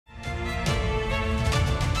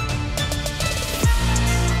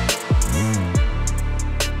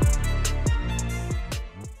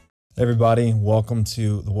Everybody, welcome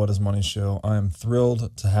to the What is Money Show. I am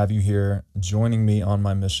thrilled to have you here joining me on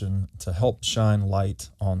my mission to help shine light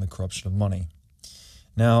on the corruption of money.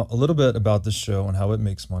 Now, a little bit about this show and how it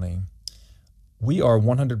makes money. We are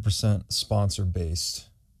 100% sponsor based,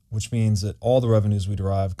 which means that all the revenues we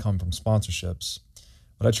derive come from sponsorships.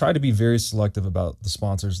 But I try to be very selective about the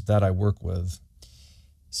sponsors that I work with,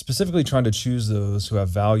 specifically trying to choose those who have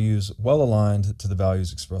values well aligned to the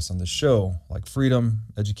values expressed on this show, like freedom,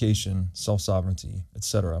 education, self-sovereignty,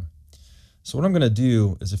 etc. So what I'm going to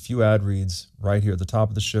do is a few ad reads right here at the top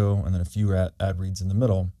of the show and then a few ad reads in the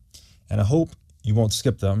middle. And I hope you won't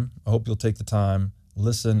skip them. I hope you'll take the time,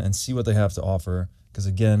 listen, and see what they have to offer, because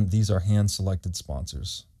again, these are hand-selected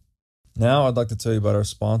sponsors. Now I'd like to tell you about our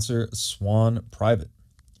sponsor, Swan Private.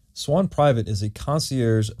 Swan Private is a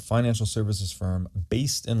concierge financial services firm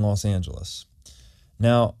based in Los Angeles.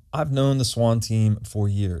 Now, I've known the Swan team for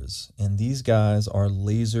years, and these guys are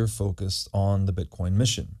laser focused on the Bitcoin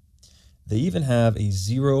mission. They even have a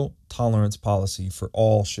zero tolerance policy for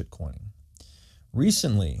all shitcoining.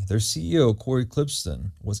 Recently, their CEO, Corey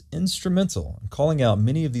Clipston, was instrumental in calling out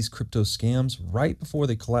many of these crypto scams right before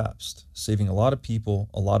they collapsed, saving a lot of people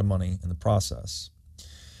a lot of money in the process.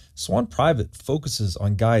 Swan Private focuses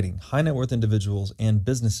on guiding high net worth individuals and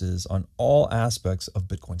businesses on all aspects of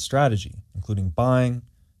Bitcoin strategy, including buying,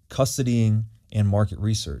 custodying, and market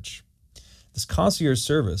research. This concierge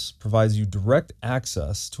service provides you direct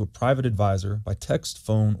access to a private advisor by text,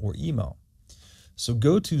 phone, or email. So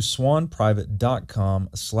go to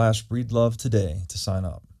swanprivate.com/breedlove today to sign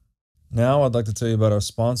up. Now I'd like to tell you about our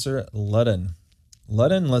sponsor, Ledn.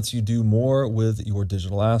 Ledn lets you do more with your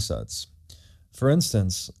digital assets. For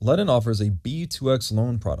instance, Ledn offers a B2X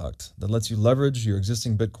loan product that lets you leverage your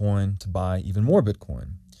existing Bitcoin to buy even more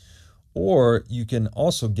Bitcoin. Or you can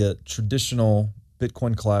also get traditional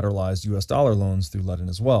Bitcoin collateralized US dollar loans through Ledn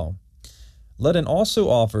as well. Ledn also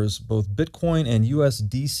offers both Bitcoin and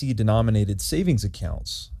USDC denominated savings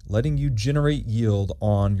accounts, letting you generate yield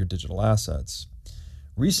on your digital assets.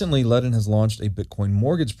 Recently, Ledn has launched a Bitcoin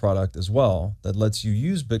mortgage product as well that lets you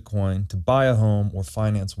use Bitcoin to buy a home or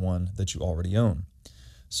finance one that you already own.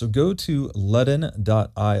 So go to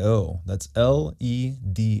ledn.io, that's LEDN.io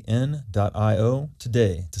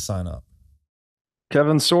today to sign up.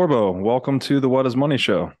 Kevin Sorbo, welcome to the What is Money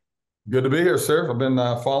Show. Good to be here, sir. I've been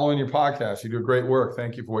following your podcast. You do great work.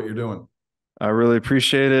 Thank you for what you're doing. I really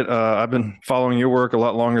appreciate it. I've been following your work a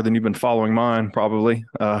lot longer than you've been following mine, probably.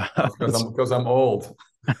 Because I'm old.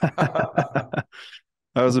 I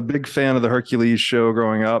was a big fan of the Hercules show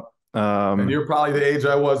growing up. And you're probably the age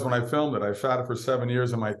I was when I filmed it. I shot it for 7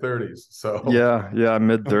 years in my 30s. So yeah,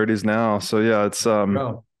 mid 30s now. So yeah, it's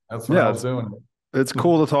that's what I was doing. It's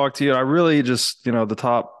cool to talk to you. I really just, the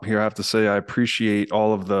top here, I have to say, I appreciate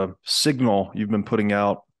all of the signal you've been putting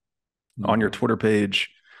out on your Twitter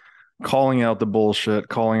page, calling out the bullshit,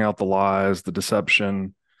 calling out the lies, the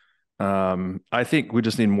deception. I think we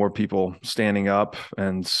just need more people standing up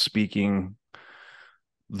and speaking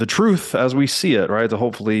the truth as we see it, right? To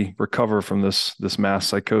hopefully recover from this mass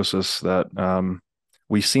psychosis that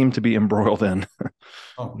we seem to be embroiled in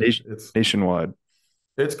nationwide.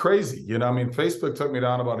 It's crazy. Facebook took me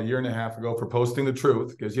down about 1.5 years ago for posting the truth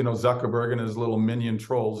because, Zuckerberg and his little minion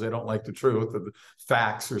trolls, they don't like the truth, the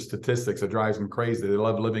facts or statistics. It drives them crazy. They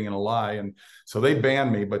love living in a lie. And so they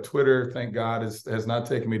banned me. But Twitter, thank God, has not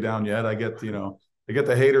taken me down yet. I get, I get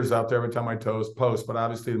the haters out there every time I post, but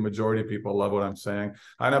obviously the majority of people love what I'm saying.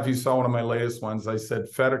 I don't know if you saw one of my latest ones. I said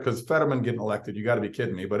because Fetterman getting elected. You got to be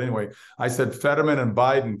kidding me. But anyway, I said Fetterman and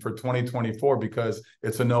Biden for 2024 because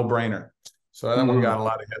it's a no-brainer. So that one got a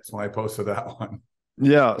lot of hits when I posted that one.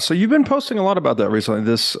 Yeah. So you've been posting a lot about that recently,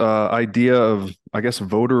 this idea of, I guess,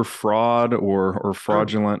 voter fraud or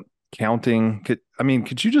fraudulent counting.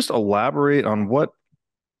 Could you just elaborate on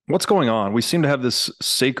what's going on? We seem to have this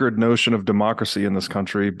sacred notion of democracy in this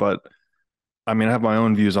country, but I have my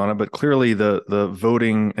own views on it, but clearly the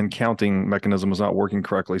voting and counting mechanism is not working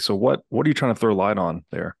correctly. So what are you trying to throw light on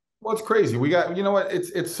there? Well, it's crazy. We got,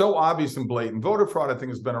 it's so obvious and blatant. Voter fraud, I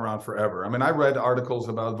think, has been around forever. I read articles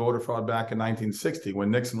about voter fraud back in 1960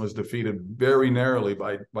 when Nixon was defeated very narrowly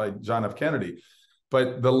by John F. Kennedy.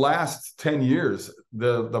 But the last 10 years,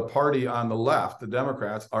 the party on the left, the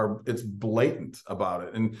Democrats, it's blatant about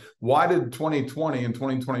it. And why did 2020 and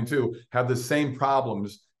 2022 have the same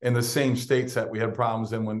problems in the same states that we had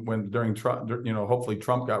problems in when during Trump, hopefully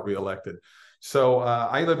Trump got reelected? So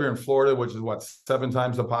I live here in Florida, which is 7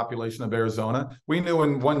 times the population of Arizona. We knew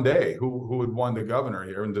in one day who had won the governor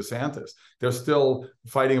here in DeSantis. They're still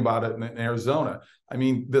fighting about it in Arizona.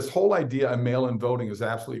 This whole idea of mail-in voting is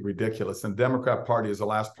absolutely ridiculous. And the Democrat Party is the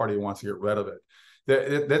last party who wants to get rid of it.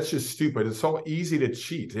 That's just stupid. It's so easy to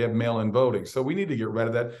cheat. They have mail-in voting. So we need to get rid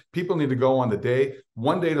of that. People need to go on the day,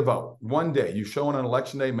 one day to vote. One day. You show on an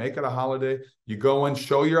election day, make it a holiday. You go in,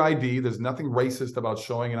 show your ID. There's nothing racist about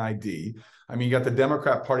showing an ID. I mean, you got the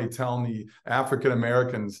Democrat Party telling the African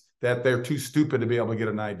Americans that they're too stupid to be able to get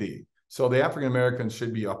an ID. So the African Americans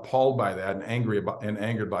should be appalled by that and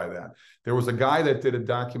angered by that. There was a guy that did a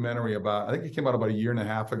documentary about, I think it came out about a year and a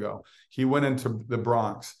half ago. He went into the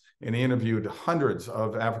Bronx and he interviewed hundreds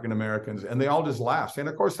of African Americans, and they all just laughed, saying,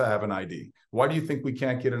 of course I have an ID. Why do you think we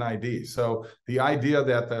can't get an ID? So the idea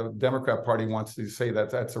that the Democrat Party wants to say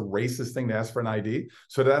that that's a racist thing to ask for an ID.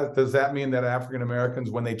 So does that mean that African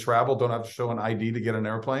Americans, when they travel, don't have to show an ID to get an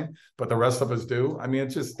airplane, but the rest of us do? I mean,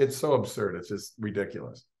 it's so absurd. It's just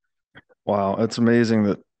ridiculous. Wow, it's amazing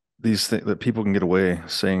that that people can get away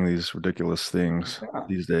saying these ridiculous things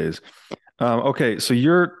these days. Okay, so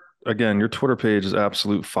your Twitter page is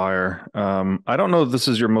absolute fire. I don't know if this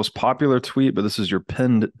is your most popular tweet, but this is your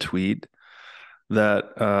pinned tweet that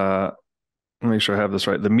let me make sure I have this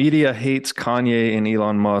right. The media hates Kanye and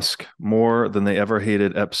Elon Musk more than they ever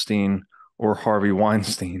hated Epstein or Harvey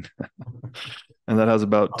Weinstein. And that has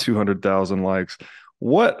about 200,000 likes.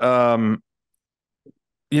 What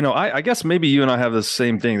I guess maybe you and I have the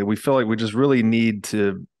same thing, that we feel like we just really need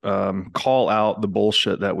to call out the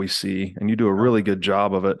bullshit that we see, and you do a really good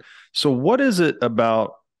job of it. So what is it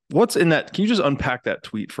about, what's in that? Can you just unpack that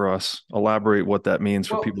tweet for us? Elaborate what that means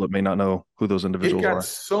for people that may not know who those individuals are. It got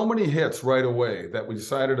so many hits right away that we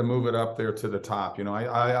decided to move it up there to the top. I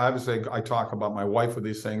obviously, I talk about my wife with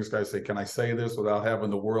these things. Guys say, can I say this without having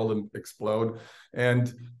the world explode?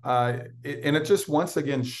 And it just once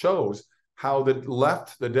again shows how the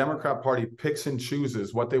left, the Democrat Party, picks and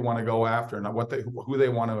chooses what they want to go after and who they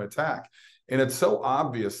want to attack. And it's so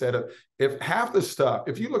obvious that if half the stuff,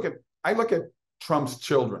 I look at Trump's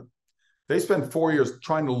children, they spent 4 years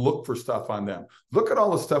trying to look for stuff on them. Look at all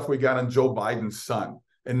the stuff we got on Joe Biden's son,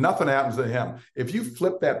 and nothing happens to him. If you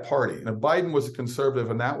flip that party, and if Biden was a conservative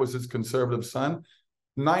and that was his conservative son,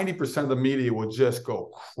 90% of the media will just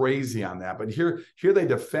go crazy on that. But here they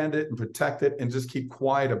defend it and protect it and just keep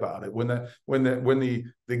quiet about it when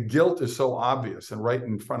the guilt is so obvious and right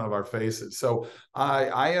in front of our faces. So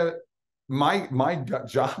my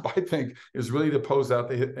job, I think, is really to pose out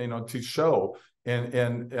to show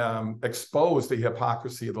and expose the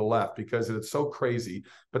hypocrisy of the left, because it's so crazy.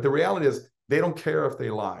 But the reality is, they don't care if they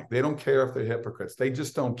lie. They don't care if they're hypocrites. They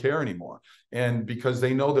just don't care anymore. And because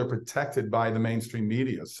they know they're protected by the mainstream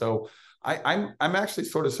media. So I'm actually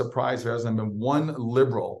sort of surprised there hasn't been one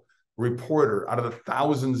liberal reporter out of the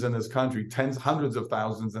thousands in this country, hundreds of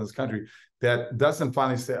thousands in this country, that doesn't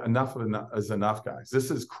finally say enough is enough, guys.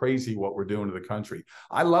 This is crazy what we're doing to the country.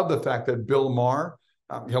 I love the fact that Bill Maher,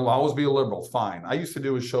 he'll always be a liberal, fine. I used to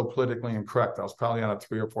do his show Politically Incorrect. I was probably on it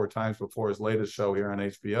 3 or 4 times before his latest show here on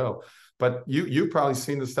HBO. But you've probably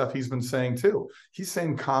seen the stuff he's been saying too. He's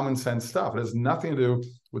saying common sense stuff. It has nothing to do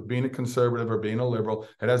with being a conservative or being a liberal.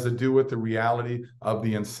 It has to do with the reality of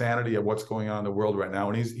the insanity of what's going on in the world right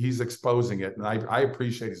now. And he's exposing it. And I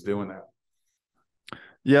appreciate he's doing that.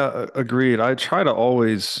 Yeah, agreed. I try to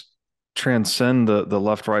always transcend the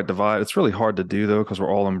left-right divide. It's really hard to do, though, because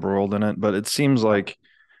we're all embroiled in it. But it seems like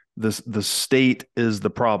the state is the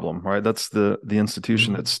problem, right? That's the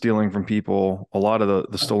institution that's stealing from people. A lot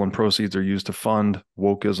of the stolen proceeds are used to fund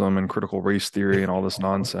wokeism and critical race theory and all this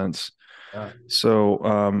nonsense.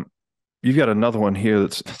 So you've got another one here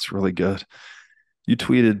that's really good. You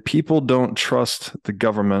tweeted, "People don't trust the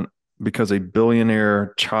government because a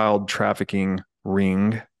billionaire child trafficking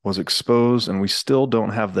ring was exposed, and we still don't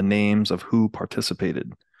have the names of who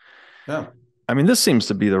participated." Yeah. I mean, this seems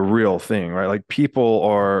to be the real thing, right? Like, people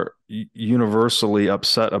are universally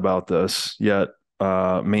upset about this, yet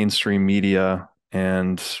mainstream media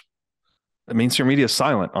is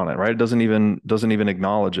silent on it, right? It doesn't even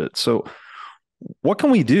acknowledge it. So what can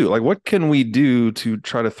we do? Like, what can we do to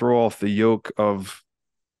try to throw off the yoke of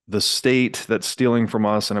the state that's stealing from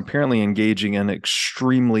us and apparently engaging in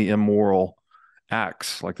extremely immoral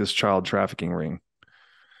acts like this child trafficking ring?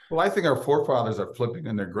 Well, I think our forefathers are flipping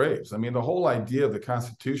in their graves. I mean, the whole idea of the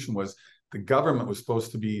Constitution was the government was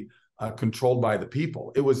supposed to be controlled by the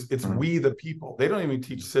people. It's we the people. They don't even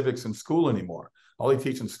teach civics in school anymore. All they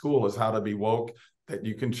teach in school is how to be woke, that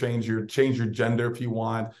you can change your gender if you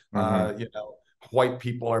want. White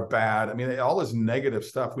people are bad. I mean, all this negative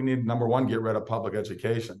stuff. We need, number one, get rid of public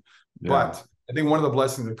education. Yeah. But I think one of the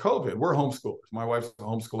blessings of COVID, we're homeschoolers. My wife's a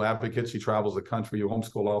homeschool advocate. She travels the country. We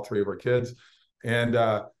homeschool all 3 of our kids. And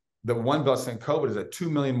the one blessing of COVID is that 2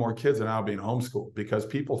 million more kids are now being homeschooled, because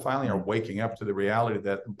people finally are waking up to the reality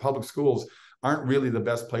that public schools aren't really the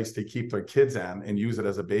best place to keep their kids in and use it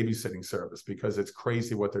as a babysitting service, because it's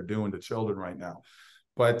crazy what they're doing to children right now.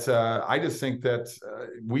 But I just think that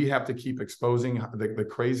we have to keep exposing the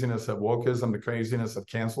craziness of wokeism, the craziness of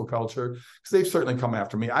cancel culture, because they've certainly come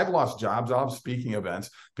after me. I've lost jobs. I'll have speaking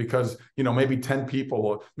events because, maybe 10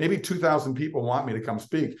 people, maybe 2,000 people want me to come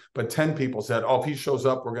speak, but 10 people said, oh, if he shows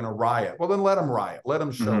up, we're going to riot. Well, then let him riot. Let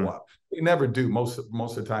him show up. They never do most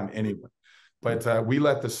of the time anyway. But we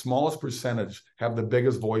let the smallest percentage have the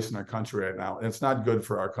biggest voice in our country right now. And it's not good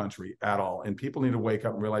for our country at all. And people need to wake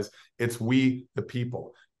up and realize it's we, the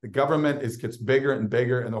people. The government gets bigger and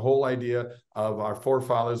bigger. And the whole idea of our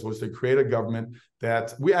forefathers was to create a government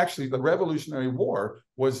that the Revolutionary War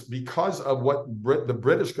was because of what the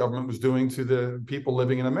British government was doing to the people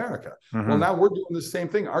living in America. Well, now we're doing the same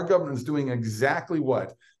thing. Our government is doing exactly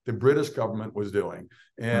what the British government was doing.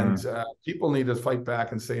 And people need to fight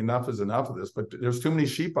back and say enough is enough of this. But there's too many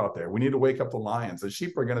sheep out there. We need to wake up the lions. The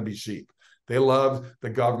sheep are going to be sheep. They love the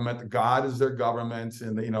government. God is their government.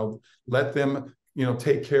 And, let them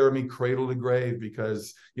take care of me cradle to grave,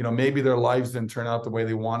 because, maybe their lives didn't turn out the way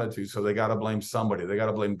they wanted to. So they got to blame somebody. They got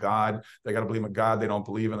to blame God. They got to blame a God they don't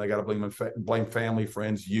believe in. They got to blame family,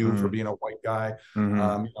 friends, you for being a white guy.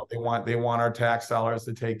 They want our tax dollars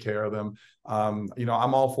to take care of them.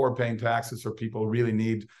 I'm all for paying taxes for people who really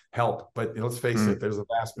need help. But let's face it, there's a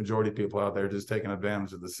vast majority of people out there just taking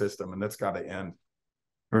advantage of the system, and that's got to end.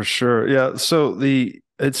 For sure. Yeah. So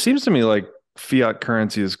it seems to me like fiat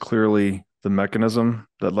currency is clearly the mechanism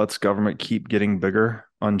that lets government keep getting bigger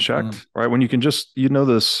unchecked, right? When you can just,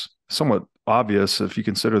 this somewhat obvious if you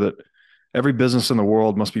consider that every business in the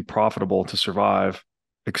world must be profitable to survive,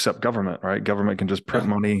 except government, right? Government can just print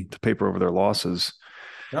money to paper over their losses.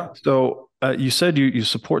 Yeah. So you said you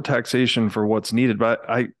support taxation for what's needed, but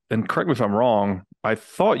and correct me if I'm wrong, I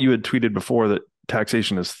thought you had tweeted before that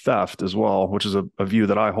taxation is theft as well, which is a view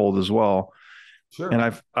that I hold as well. Sure.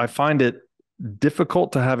 And I find it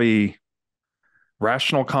difficult to have a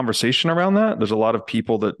rational conversation around that. There's a lot of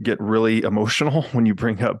people that get really emotional when you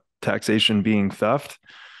bring up taxation being theft.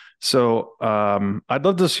 So I'd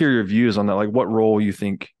love to hear your views on that. Like what role you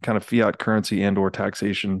think kind of fiat currency and or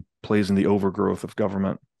taxation plays in the overgrowth of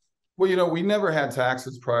government. Well, we never had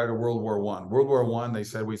taxes prior to World War I. World War I,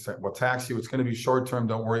 we said, we'll tax you. It's going to be short term.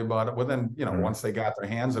 Don't worry about it. Well, then, once they got their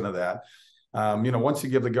hands into that, once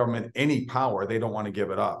you give the government any power, they don't want to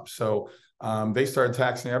give it up. So they started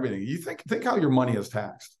taxing everything. You think how your money is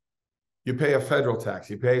taxed. You pay a federal tax,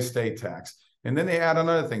 you pay a state tax, and then they add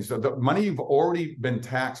another thing. So the money you've already been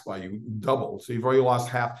taxed by, you double. So you've already lost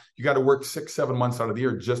half. You got to work 6-7 months out of the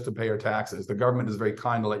year just to pay your taxes. The government is very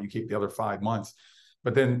kind to let you keep the other 5 months.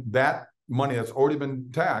 But then that money that's already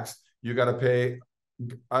been taxed, you got to pay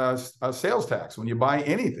a sales tax. When you buy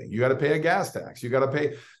anything, you got to pay a gas tax. You got to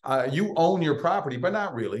pay, you own your property, but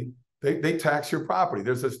not really. They tax your property.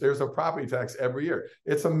 There's a property tax every year.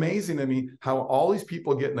 It's amazing to me how all these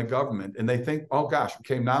people get in the government and they think, oh gosh,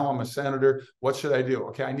 okay, now I'm a senator. What should I do?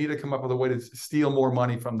 Okay, I need to come up with a way to steal more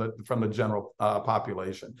money from the general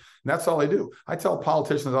population. And that's all I do. I tell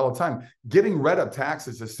politicians all the time, getting rid of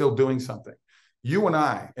taxes is still doing something. You and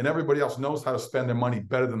I and everybody else knows how to spend their money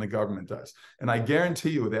better than the government does. And I guarantee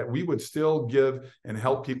you that we would still give and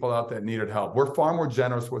help people out that needed help. We're far more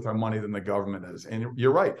generous with our money than the government is. And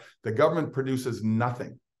you're right. The government produces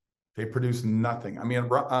nothing. They produce nothing. I mean,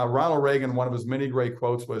 Ronald Reagan, one of his many great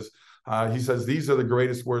quotes was, he says, these are the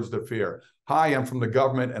greatest words to fear. Hi, I'm from the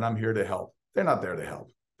government and I'm here to help. They're not there to help.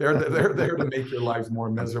 They're there to make your lives more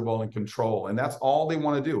miserable and control. And that's all they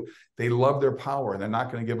want to do. They love their power and they're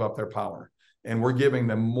not going to give up their power. And we're giving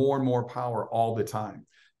them more and more power all the time.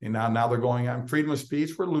 And now they're going on freedom of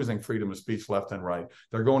speech. We're losing freedom of speech left and right.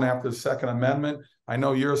 They're going after the Second Amendment. I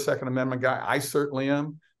know you're a Second Amendment guy. I certainly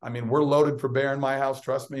am. I mean, we're loaded for bear in my house.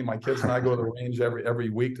 Trust me. My kids and I go to the range every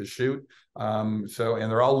week to shoot. And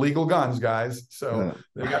they're all legal guns, guys. So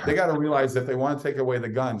they got to realize that if they want to take away the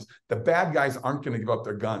guns, the bad guys aren't going to give up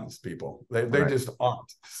their guns, people. They just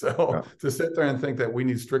aren't. So to sit there and think that we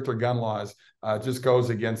need stricter gun laws just goes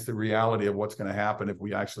against the reality of what's going to happen if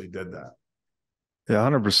we actually did that. Yeah,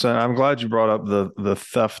 100%. I'm glad you brought up the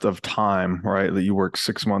theft of time, right? That you work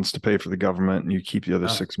 6 months to pay for the government and you keep the other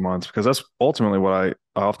 6 months, because that's ultimately what I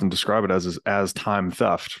often describe it as time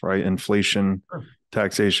theft, right? Inflation,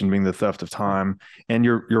 taxation being the theft of time. And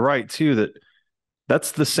you're right too,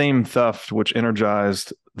 that's the same theft which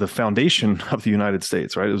energized the foundation of the United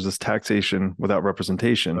States, right? It was this taxation without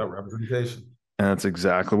representation. Without representation. And that's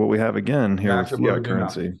exactly what we have again here with fiat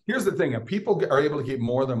currency. Here's the thing. If people are able to keep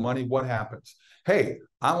more of their money, what happens? Hey,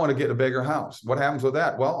 I want to get a bigger house. What happens with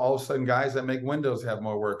that? Well, all of a sudden, guys that make windows have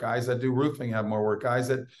more work. Guys that do roofing have more work. Guys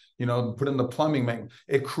that, put in the plumbing,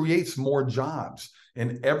 it creates more jobs.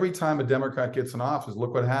 And every time a Democrat gets in office,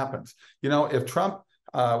 look what happens. If Trump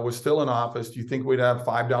was still in office, do you think we'd have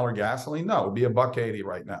 $5 gasoline? No, it'd be $1.80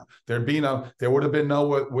 right now. There would have been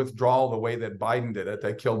no withdrawal the way that Biden did it.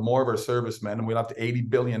 That killed more of our servicemen, and we left $80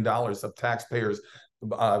 billion of taxpayers'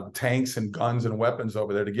 tanks and guns and weapons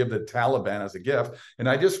over there to give the Taliban as a gift. And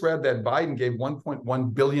I just read that Biden gave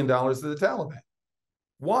 $1.1 billion to the Taliban.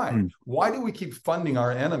 Why? Why do we keep funding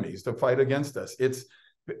our enemies to fight against us?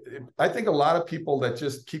 I think a lot of people that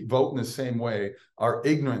just keep voting the same way are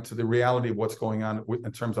ignorant to the reality of what's going on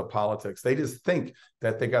in terms of politics. They just think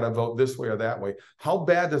that they got to vote this way or that way. How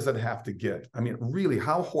bad does it have to get? I mean, really,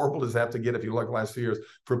 how horrible does it have to get if you look the last few years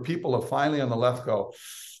for people to finally on the left go,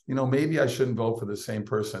 maybe I shouldn't vote for the same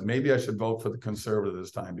person. Maybe I should vote for the conservative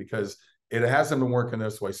this time because it hasn't been working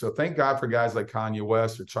this way. So thank God for guys like Kanye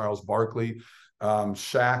West or Charles Barkley,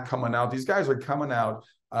 Shaq coming out. These guys are coming out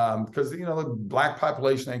because the black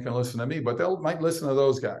population ain't gonna listen to me, but might listen to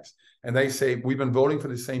those guys. And they say, we've been voting for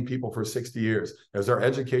the same people for 60 years. Has our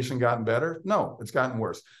education gotten better? No, it's gotten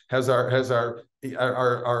worse. Has our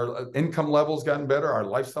income levels gotten better? Our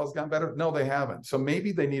lifestyles gotten better? No, they haven't. So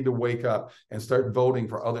maybe they need to wake up and start voting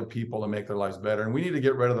for other people to make their lives better. And we need to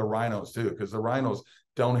get rid of the rhinos too, because the rhinos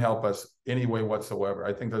don't help us any way whatsoever.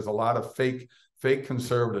 I think there's a lot of fake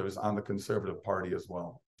conservatives on the conservative party as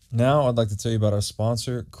well. Now I'd like to tell you about our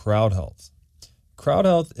sponsor, CrowdHealth.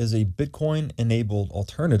 CrowdHealth is a Bitcoin-enabled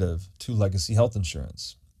alternative to legacy health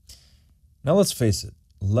insurance. Now let's face it,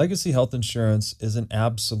 legacy health insurance is an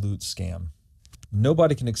absolute scam.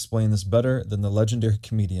 Nobody can explain this better than the legendary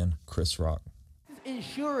comedian Chris Rock.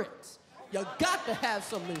 Insurance. You got to have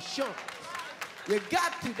some insurance. You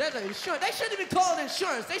got to. There's an insurance. They shouldn't even call it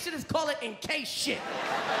insurance. They should just call it in case shit.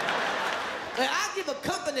 And I give a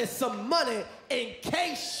company some money in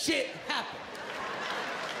case shit happens.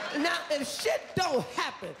 Now, if shit don't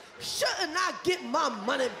happen, shouldn't I get my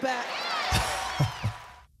money back?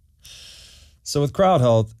 So with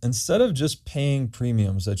CrowdHealth, instead of just paying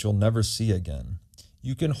premiums that you'll never see again,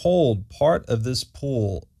 you can hold part of this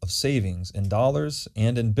pool of savings in dollars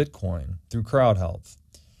and in Bitcoin through CrowdHealth.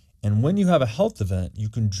 And when you have a health event, you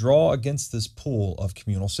can draw against this pool of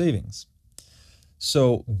communal savings.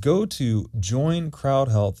 So go to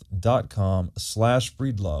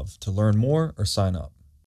joincrowdhealth.com/breedlove to learn more or sign up.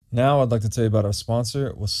 Now I'd like to tell you about our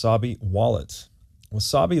sponsor, Wasabi Wallet.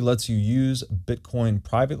 Wasabi lets you use Bitcoin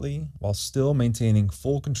privately while still maintaining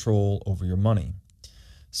full control over your money.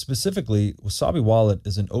 Specifically, Wasabi Wallet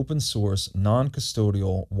is an open source,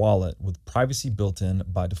 non-custodial wallet with privacy built in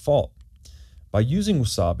by default. By using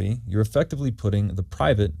Wasabi, you're effectively putting the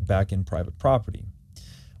private back in private property.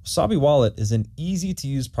 Wasabi Wallet is an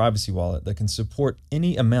easy-to-use privacy wallet that can support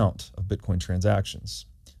any amount of Bitcoin transactions.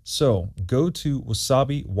 So go to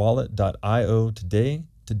wasabiwallet.io today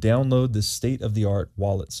to download this state-of-the-art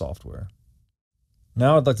wallet software.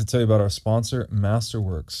 Now I'd like to tell you about our sponsor,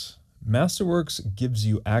 Masterworks. Masterworks gives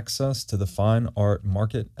you access to the fine art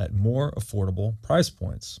market at more affordable price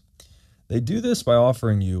points. They do this by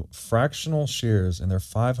offering you fractional shares in their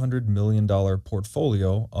 $500 million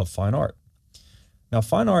portfolio of fine art. Now,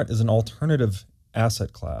 fine art is an alternative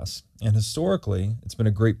asset class, and historically, it's been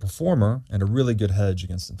a great performer and a really good hedge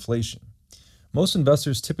against inflation. Most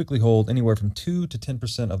investors typically hold anywhere from 2 to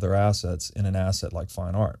 10% of their assets in an asset like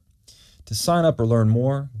fine art. To sign up or learn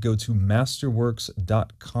more, go to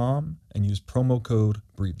masterworks.com and use promo code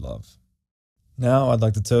BREEDLOVE. Now, I'd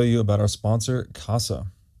like to tell you about our sponsor, Casa.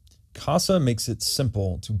 Casa makes it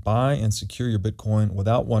simple to buy and secure your Bitcoin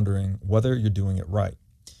without wondering whether you're doing it right.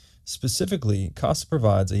 Specifically, Casa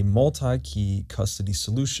provides a multi-key custody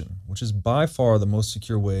solution, which is by far the most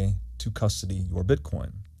secure way to custody your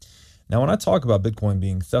Bitcoin. Now, when I talk about Bitcoin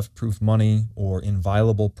being theft-proof money or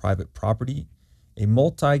inviolable private property, a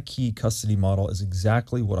multi-key custody model is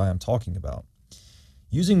exactly what I am talking about.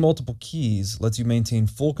 Using multiple keys lets you maintain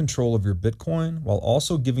full control of your Bitcoin while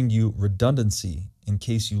also giving you redundancy in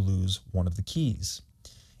case you lose one of the keys.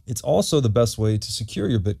 It's also the best way to secure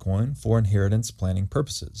your Bitcoin for inheritance planning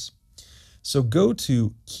purposes. So go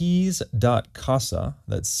to keys.casa,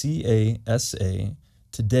 that's C-A-S-A,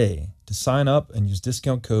 today to sign up and use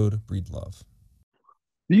discount code BREEDLOVE.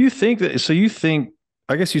 Do you think that, so you think,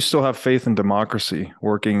 I guess you still have faith in democracy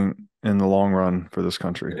working in the long run for this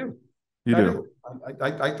country? I do. You do.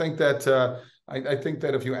 I think that I think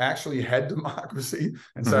that if you actually had democracy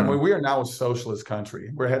and said, well, we are now a socialist country,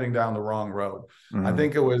 we're heading down the wrong road. I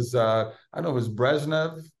think it was I don't know, it was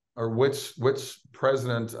Brezhnev or which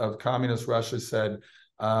president of communist Russia said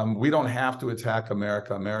we don't have to attack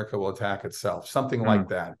America. America will attack itself. Something like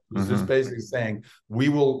that. It's just basically saying we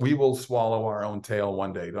will swallow our own tail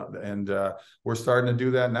one day. And we're starting to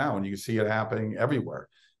do that now. And you can see it happening everywhere.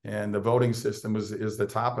 And the voting system is the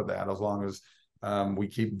top of that. As long as we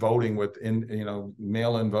keep voting with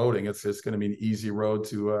mail-in voting, it's going to be an easy road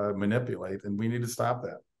to manipulate. And we need to stop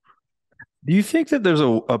that. Do you think that there's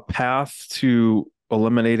a path to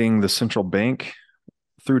eliminating the central bank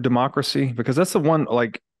through democracy? Because that's the one,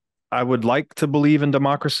 like, I would like to believe in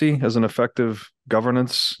democracy as an effective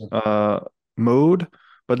governance mode.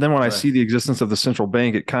 But then when I see the existence of the central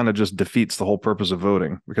bank, it kind of just defeats the whole purpose of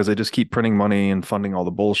voting, because they just keep printing money and funding all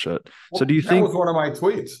the bullshit. Well, so do you think that was one of my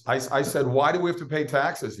tweets? I said, why do we have to pay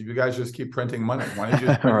taxes if you guys just keep printing money? Why don't you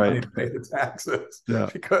just print money to pay the taxes? Yeah.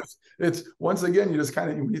 Because it's, once again, you just kind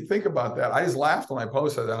of, when you think about that, I just laughed when I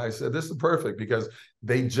posted that. I said, this is perfect, because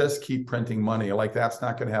they just keep printing money. Like, that's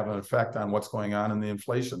not going to have an effect on what's going on in the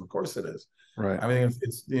inflation. Of course it is. Right. I mean,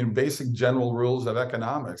 it's the basic general rules of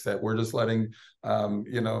economics that we're just letting,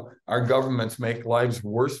 our governments make lives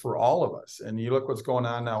worse for all of us. And you look what's going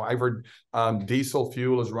on now. I've heard diesel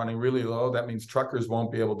fuel is running really low. That means truckers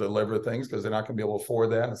won't be able to deliver things because they're not going to be able to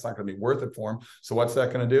afford that. It's not going to be worth it for them. So what's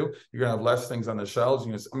that going to do? You're going to have less things on the shelves.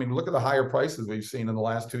 Look at the higher prices we've seen in the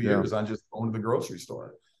last 2 years on just going to the grocery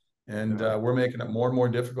store. And we're making it more and more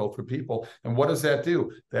difficult for people. And what does that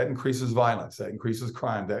do? That increases violence. That increases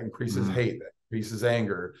crime. That increases hate. That increases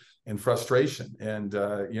anger and frustration. And,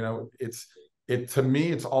 to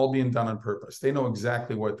me, it's all being done on purpose. They know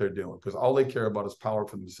exactly what they're doing, because all they care about is power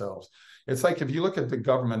for themselves. It's like, if you look at the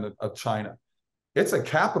government of China, it's a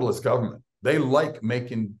capitalist government. They like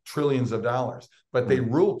making trillions of dollars, but they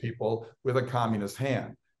rule people with a communist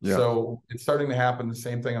hand. Yeah. So it's starting to happen, the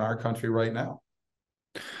same thing in our country right now.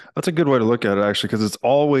 That's a good way to look at it, actually, because it's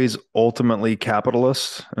always ultimately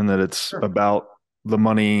capitalist, and that it's about the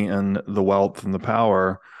money and the wealth and the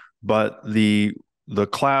power. But the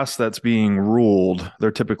class that's being ruled,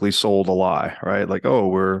 they're typically sold a lie, right? Like, oh,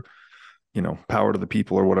 we're, power to the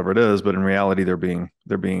people or whatever it is. But in reality, they're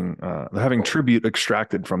having tribute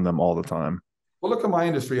extracted from them all the time. Well, look at my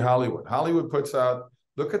industry, Hollywood. Hollywood puts out,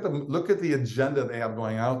 look at the agenda they have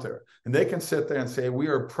going out there. And they can sit there and say, we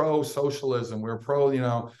are pro-socialism. We're pro,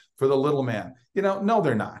 for the little man. No,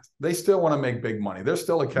 they're not. They still want to make big money. They're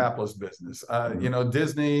still a capitalist business.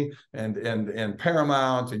 Disney and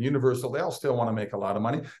Paramount and Universal, they all still want to make a lot of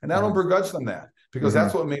money. And I don't begrudge them that, because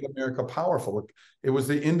that's what made America powerful. It was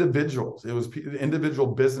the individuals. It was individual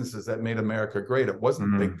businesses that made America great. It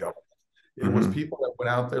wasn't big government. It was people that went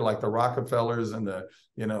out there, like the Rockefellers and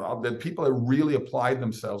the people that really applied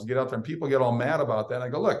themselves, get out there, and people get all mad about that. And I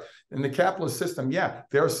go, look, in the capitalist system,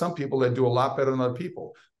 there are some people that do a lot better than other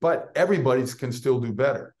people, but everybody can still do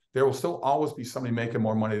better. There will still always be somebody making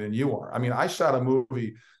more money than you are. I mean, I shot a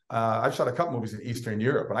movie. I've shot a couple movies in Eastern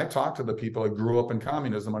Europe, and I talked to the people that grew up in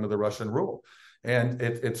communism under the Russian rule. And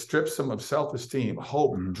it strips them of self-esteem,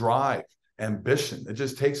 hope, drive, ambition. It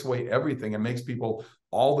just takes away everything and makes people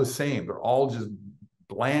all the same. They're all just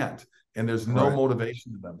bland, and there's no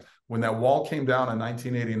motivation to them. When that wall came down in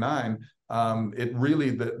 1989, it really,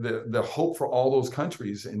 the hope for all those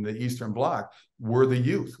countries in the Eastern Bloc were the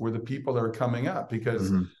youth, were the people that are coming up.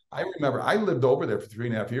 Because I remember I lived over there for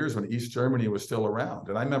 3.5 years when East Germany was still around.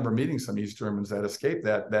 And I remember meeting some East Germans that escaped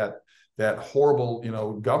that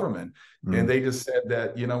horrible, government. And they just said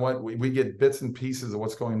that, we get bits and pieces of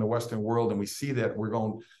what's going in the Western world, and we see that, we're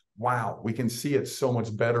going, wow, we can see it so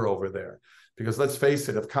much better over there. Because let's face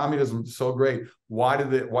it, if communism is so great, why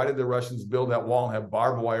did the Russians build that wall and have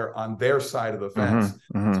barbed wire on their side of the fence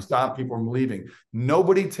to stop people from leaving?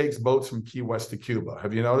 Nobody takes boats from Key West to Cuba.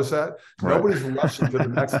 Have you noticed that? Nobody's rushing to the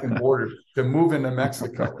Mexican border to move into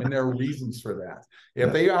Mexico, and there are reasons for that.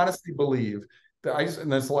 If they honestly believe that, in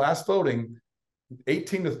this last voting,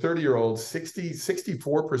 18 to 30-year-olds,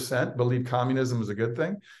 64% believe communism is a good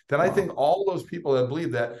thing. Then I think all those people that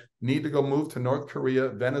believe that need to go move to North Korea,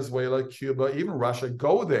 Venezuela, Cuba, even Russia,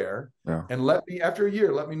 go there and after a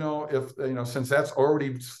year, let me know if, since that's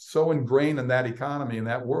already so ingrained in that economy, in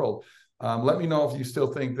that world, let me know if you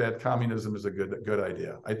still think that communism is a good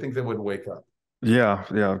idea. I think they would wake up.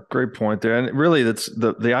 Yeah. Great point there. And really, that's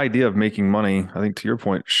the idea of making money, I think, to your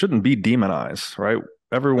point, shouldn't be demonized, right?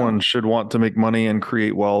 Everyone should want to make money and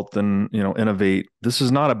create wealth and, innovate. This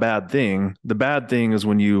is not a bad thing. The bad thing is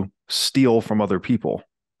when you steal from other people,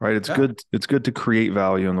 right? It's good. It's good to create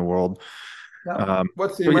value in the world.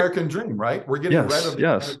 What's the American dream, right? We're getting rid of the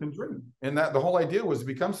American dream. And that the whole idea was to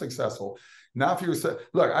become successful. Now, if you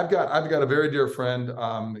look, I've got a very dear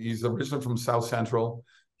friend. He's originally from South Central.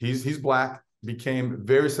 He's Black. became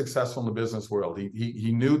very successful in the business world.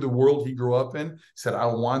 He knew the world he grew up in, said, I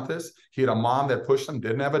don't want this. He had a mom that pushed him,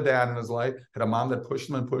 didn't have a dad in his life, had a mom that pushed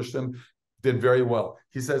him and pushed him, did very well.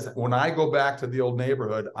 He says, when I go back to the old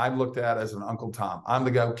neighborhood, I'm looked at as an Uncle Tom. I'm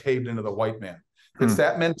the guy who caved into the white man. It's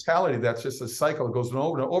that mentality that's just a cycle that goes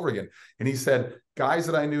over and over again. And he said, guys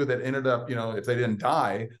that I knew that ended up, you know, if they didn't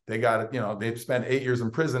die, they got, you know, they'd spent 8 years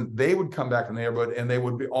in prison. They would come back in the neighborhood and they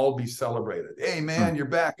would all be celebrated. Hey, man, you're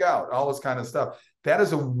back out, all this kind of stuff.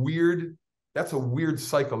 That's a weird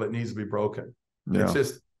cycle that needs to be broken. Yeah. It's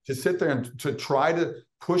just to sit there and to try to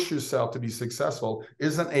push yourself to be successful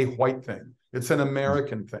isn't a white thing. It's an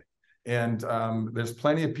American thing. And there's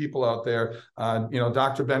plenty of people out there. You know,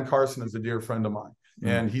 Dr. Ben Carson is a dear friend of mine,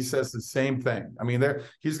 and he says the same thing. I mean,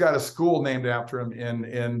 he's got a school named after him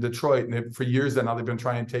in Detroit, and for years now they've been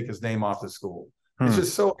trying to take his name off the school. It's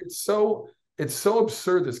just so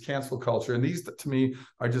absurd, this cancel culture. And these, to me,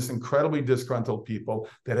 are just incredibly disgruntled people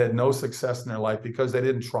that had no success in their life because they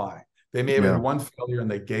didn't try. They may have had one failure and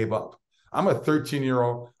they gave up. I'm a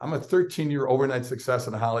 13-year overnight success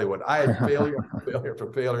in Hollywood. I had failure after failure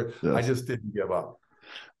after failure. Yes. I just didn't give up.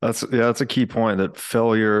 That's a key point, that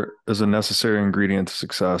failure is a necessary ingredient to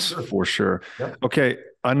success for sure. Yep. Okay.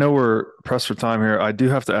 I know we're pressed for time here. I do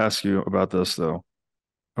have to ask you about this though.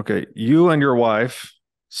 Okay. You and your wife,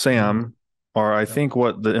 Sam, are, I think,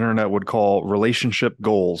 what the internet would call relationship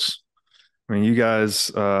goals. I mean, you guys,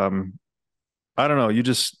 I don't know,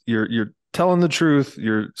 you're telling the truth.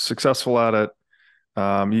 You're successful at it.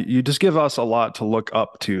 You just give us a lot to look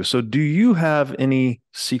up to. So do you have any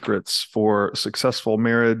secrets for successful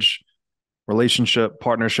marriage, relationship,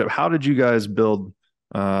 partnership? How did you guys build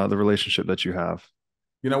the relationship that you have?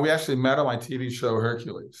 You know, we actually met on my TV show,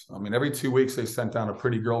 Hercules. I mean, every 2 weeks they sent down a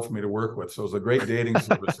pretty girl for me to work with. So it was a great dating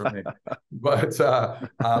service for me. But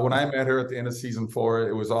when I met her at the end of season 4,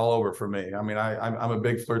 it was all over for me. I mean, I'm a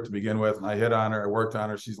big flirt to begin with. And I hit on her. I worked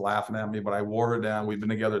on her. She's laughing at me, but I wore her down. We've been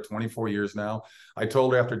together 24 years now. I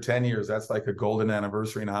told her after 10 years, that's like a golden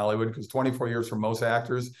anniversary in Hollywood, because 24 years for most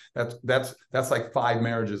actors, that's like 5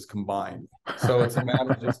 marriages combined. So it's a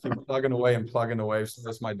matter of just keep plugging away and plugging away. So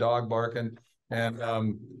that's my dog barking. And,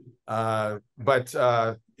 but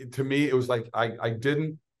to me, it was like, I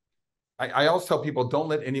always tell people, don't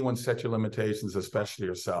let anyone set your limitations, especially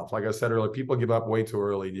yourself. Like I said earlier, people give up way too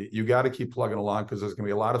early. You got to keep plugging along, because there's going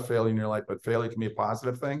to be a lot of failure in your life, but failure can be a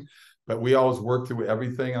positive thing. But we always work through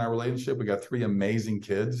everything in our relationship. We got 3 amazing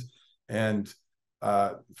kids. And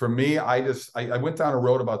for me, I went down a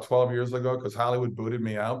road about 12 years ago, because Hollywood booted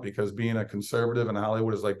me out, because being a conservative in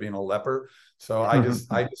Hollywood is like being a leper. So I just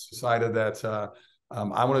decided that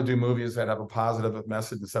I want to do movies that have a positive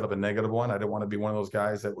message instead of a negative one. I didn't want to be one of those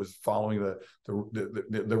guys that was following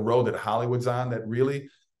the road that Hollywood's on, that really,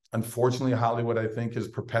 unfortunately, Hollywood, I think, is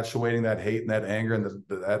perpetuating that hate and that anger and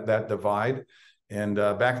that divide. And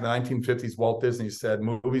back in the 1950s, Walt Disney said,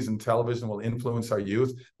 movies and television will influence our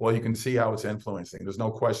youth. Well, you can see how it's influencing. There's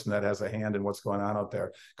no question that has a hand in what's going on out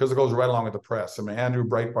there, because it goes right along with the press. I mean, Andrew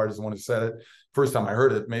Breitbart is the one who said it. First time I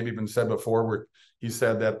heard it, maybe even said before, where he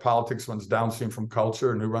said that politics runs downstream from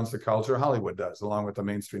culture, and who runs the culture? Hollywood does, along with the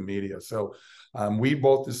mainstream media. So we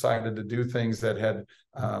both decided to do things that had,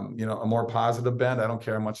 you know, a more positive bent. I don't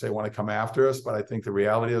care how much they want to come after us, but I think the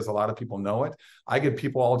reality is a lot of people know it. I get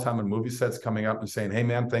people all the time in movie sets coming up and saying, "Hey,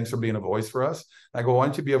 man, thanks for being a voice for us." And I go, "Why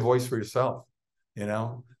don't you be a voice for yourself?" You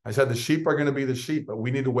know, I said, the sheep are going to be the sheep, but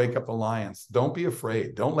we need to wake up the lions. Don't be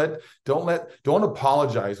afraid. Don't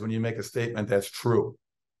apologize when you make a statement that's true,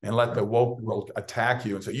 and let the woke world attack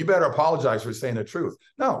you and say, you better apologize for saying the truth.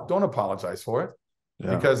 No, don't apologize for it.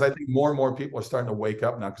 Yeah. Because I think more and more people are starting to wake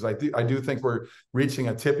up now, because I do think we're reaching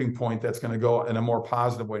a tipping point that's going to go in a more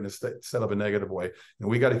positive way instead of a negative way. And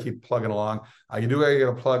we got to keep plugging along. I do get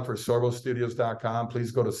a plug for sorbostudios.com.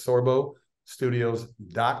 Please go to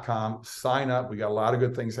sorbostudios.com, sign up. We got a lot of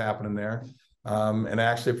good things happening there. And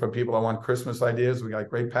actually, for people that want Christmas ideas, we got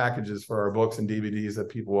great packages for our books and DVDs that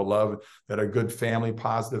people will love, that are good family,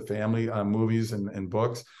 positive family movies and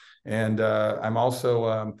books. And I'm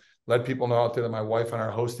also let people know out there that my wife and I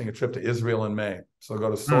are hosting a trip to Israel in May. So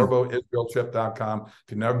go to sorboisraeltrip.com.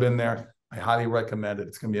 If you've never been there, I highly recommend it.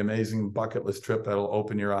 It's going to be an amazing bucket list trip that'll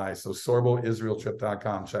open your eyes. So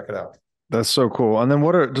sorboisraeltrip.com. Check it out. That's so cool. And then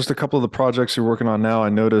what are just a couple of the projects you're working on now? I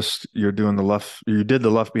noticed you're doing you did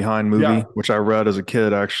the Left Behind movie, which I read as a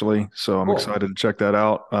kid, actually. So I'm excited to check that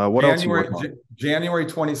out. What else are you working on? January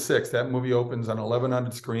 26th, that movie opens on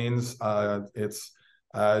 1,100 screens.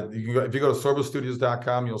 If you go to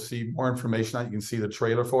sorbostudios.com, you'll see more information on it. You can see the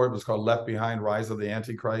trailer for it. It's called Left Behind, Rise of the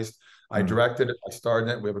Antichrist. I directed it. I starred in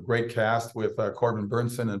it. We have a great cast with Corbin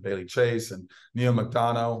Burnson and Bailey Chase and Neil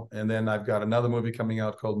McDonough. And then I've got another movie coming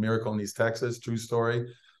out called Miracle in East Texas, true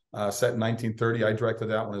story, set in 1930. I directed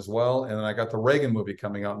that one as well. And then I got the Reagan movie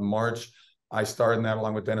coming out in March. I starred in that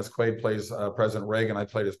along with Dennis Quaid, plays President Reagan. I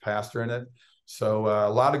played his pastor in it. So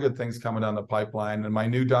a lot of good things coming down the pipeline. And my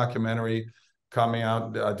new documentary coming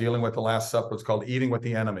out dealing with the Last Supper. It's called Eating with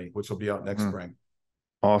the Enemy, which will be out next spring.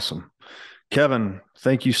 Awesome. Kevin,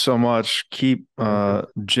 thank you so much. Keep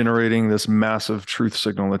generating this massive truth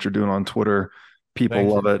signal that you're doing on Twitter. People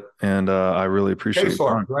love it, and I really appreciate it.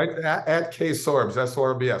 K-Sorbs, right? At K-Sorbs,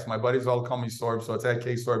 S-O-R-B-S. My buddies all call me Sorbs, so it's at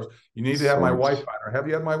K-Sorbs. You need to have my wife on. Or have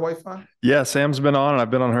you had my wife on? Yeah, Sam's been on, and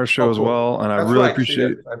I've been on her show as well. And I really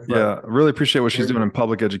appreciate, really appreciate what she's doing in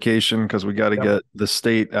public education, because we got to get the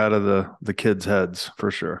state out of the kids' heads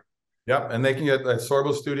for sure. Yep, and they can get at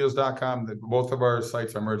sorbostudios.com. Both of our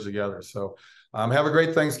sites are merged together. So have a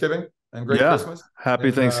great Thanksgiving and great Christmas. Happy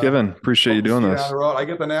Thanksgiving. Appreciate you doing this. I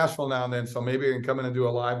get to Nashville now and then, so maybe I can come in and do a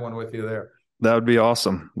live one with you there. That would be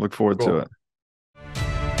awesome. Look forward to it.